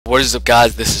What is up,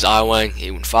 guys? This is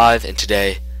iWang815, and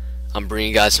today I'm bringing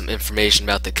you guys some information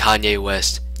about the Kanye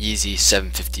West Yeezy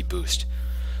 750 Boost.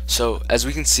 So as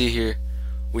we can see here,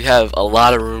 we have a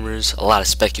lot of rumors, a lot of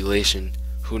speculation.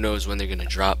 Who knows when they're going to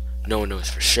drop? No one knows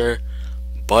for sure,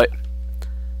 but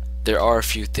there are a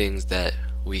few things that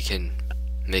we can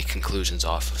make conclusions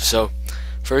off of. So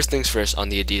first things first, on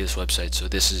the Adidas website, so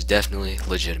this is definitely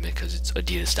legitimate because it's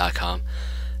adidas.com,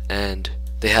 and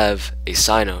they have a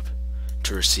sign up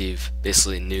to receive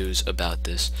basically news about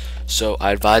this. So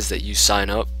I advise that you sign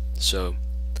up so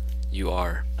you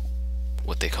are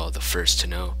what they call the first to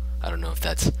know. I don't know if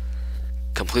that's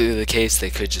completely the case.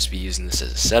 They could just be using this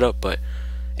as a setup, but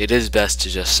it is best to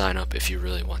just sign up if you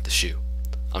really want the shoe.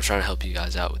 I'm trying to help you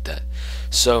guys out with that.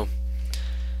 So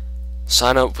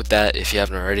sign up with that if you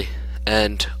haven't already.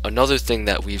 And another thing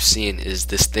that we've seen is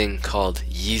this thing called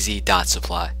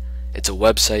Yeezy.supply. It's a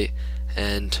website,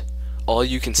 and all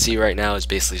you can see right now is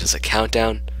basically just a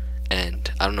countdown,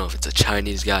 and I don't know if it's a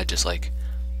Chinese guy just like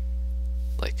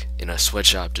in a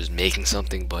sweatshop just making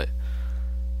something, but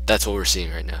that's what we're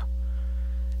seeing right now.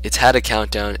 It's had a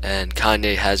countdown, and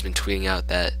Kanye has been tweeting out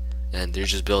that, and they're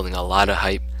just building a lot of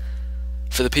hype.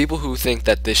 For the people who think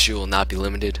that this shoe will not be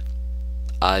limited,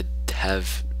 I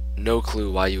have no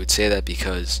clue why you would say that,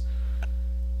 because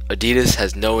Adidas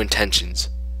has no intentions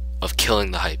of killing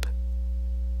the hype.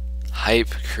 Hype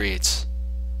creates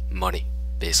money,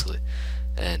 basically,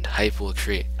 and hype will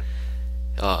create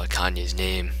Kanye's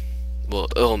name. Well,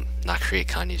 it'll not create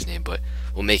Kanye's name, but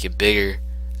will make it bigger,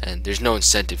 and there's no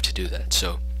incentive to do that.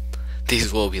 So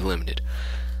these will be limited,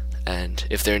 and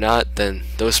if they're not, then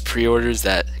those pre-orders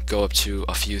that go up to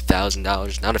a few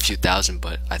 $1,000s, not a few thousand,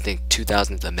 but I think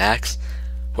 2,000 at the max,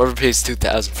 whoever pays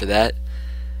 2,000 for that,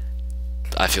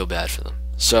 I feel bad for them.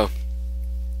 So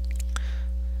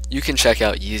you can check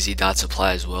out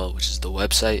Yeezy.supply as well, which is the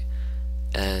website,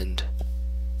 and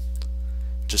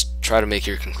just try to make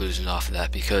your conclusions off of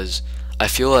that, because I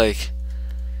feel like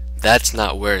that's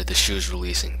not where the shoe's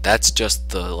releasing. That's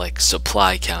just the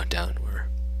supply countdown, where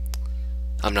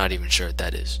I'm not even sure what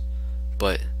that is.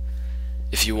 But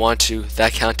if you want to,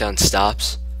 that countdown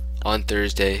stops on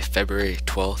Thursday, February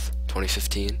 12th,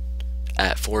 2015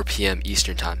 at 4 p.m.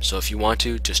 Eastern time. So if you want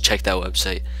to, just check that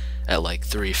website at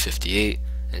 3:58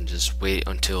 and just wait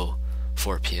until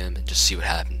 4 p.m. and just see what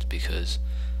happens, because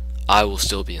I will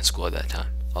still be in school at that time.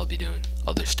 I'll be doing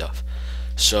other stuff.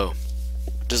 So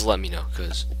just let me know,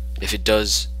 because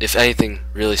if anything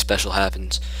really special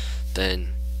happens,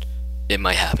 then it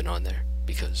might happen on there,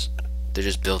 because they're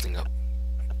just building up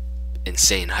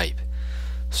insane hype.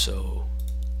 So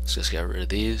let's just get rid of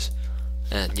these,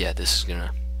 and yeah, this is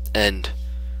gonna end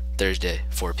Thursday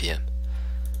 4 p.m.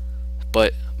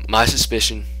 But my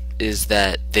suspicion is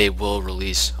that they will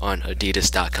release on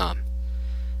adidas.com,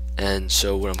 and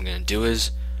so what I'm gonna do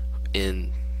is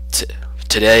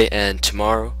today and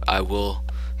tomorrow I will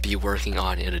be working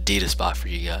on an Adidas bot for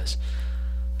you guys,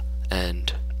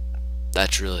 and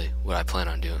that's really what I plan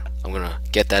on doing. I'm gonna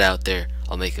get that out there.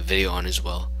 I'll make a video on it as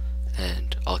well,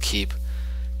 and I'll keep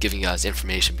giving you guys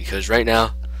information, because right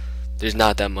now there's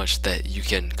not that much that you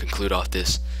can conclude off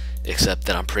this, except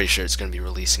that I'm pretty sure it's going to be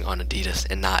releasing on Adidas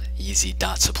and not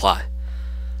Yeezy.supply.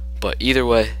 But either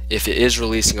way, if it is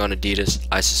releasing on Adidas,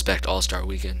 I suspect All-Star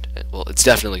Weekend. Well, it's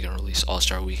definitely going to release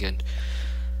All-Star Weekend,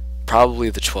 probably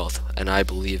the 12th, and I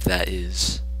believe that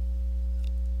is,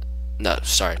 no,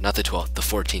 sorry, not the 12th, the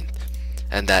 14th,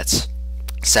 and that's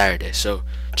Saturday. So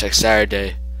check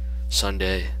Saturday,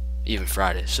 Sunday, even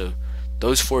Friday. So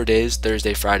those 4 days,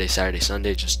 Thursday, Friday, Saturday,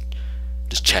 Sunday, just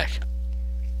check,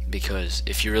 because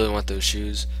if you really want those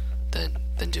shoes, then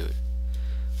do it.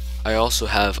 I also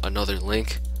have another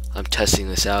link. I'm testing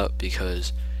this out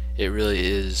because it really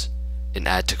is an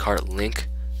add to cart link,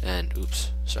 and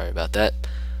oops, sorry about that.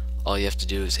 All you have to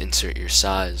do is insert your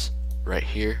size right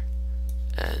here,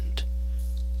 and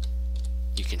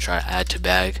you can try add to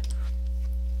bag.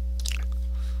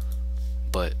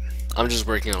 But I'm just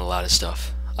working on a lot of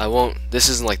stuff. This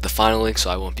isn't like the final link, so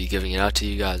I won't be giving it out to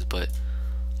you guys, but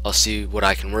I'll see what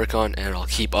I can work on, and I'll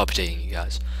keep updating you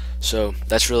guys. So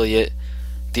that's really it.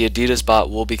 The Adidas bot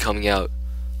will be coming out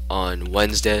on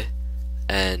Wednesday,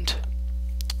 and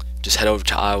just head over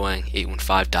to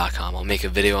iWang815.com. I'll make a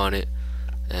video on it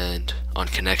and on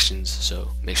connections,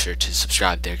 so make sure to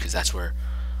subscribe there, because that's where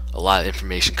a lot of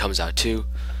information comes out too.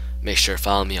 Make sure to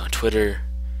follow me on Twitter,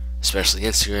 especially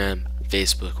Instagram,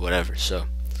 Facebook, whatever. So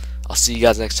I'll see you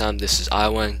guys next time. This is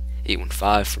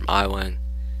iWang815 from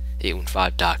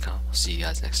iWang815.com. I'll see you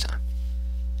guys next time.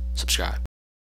 Subscribe.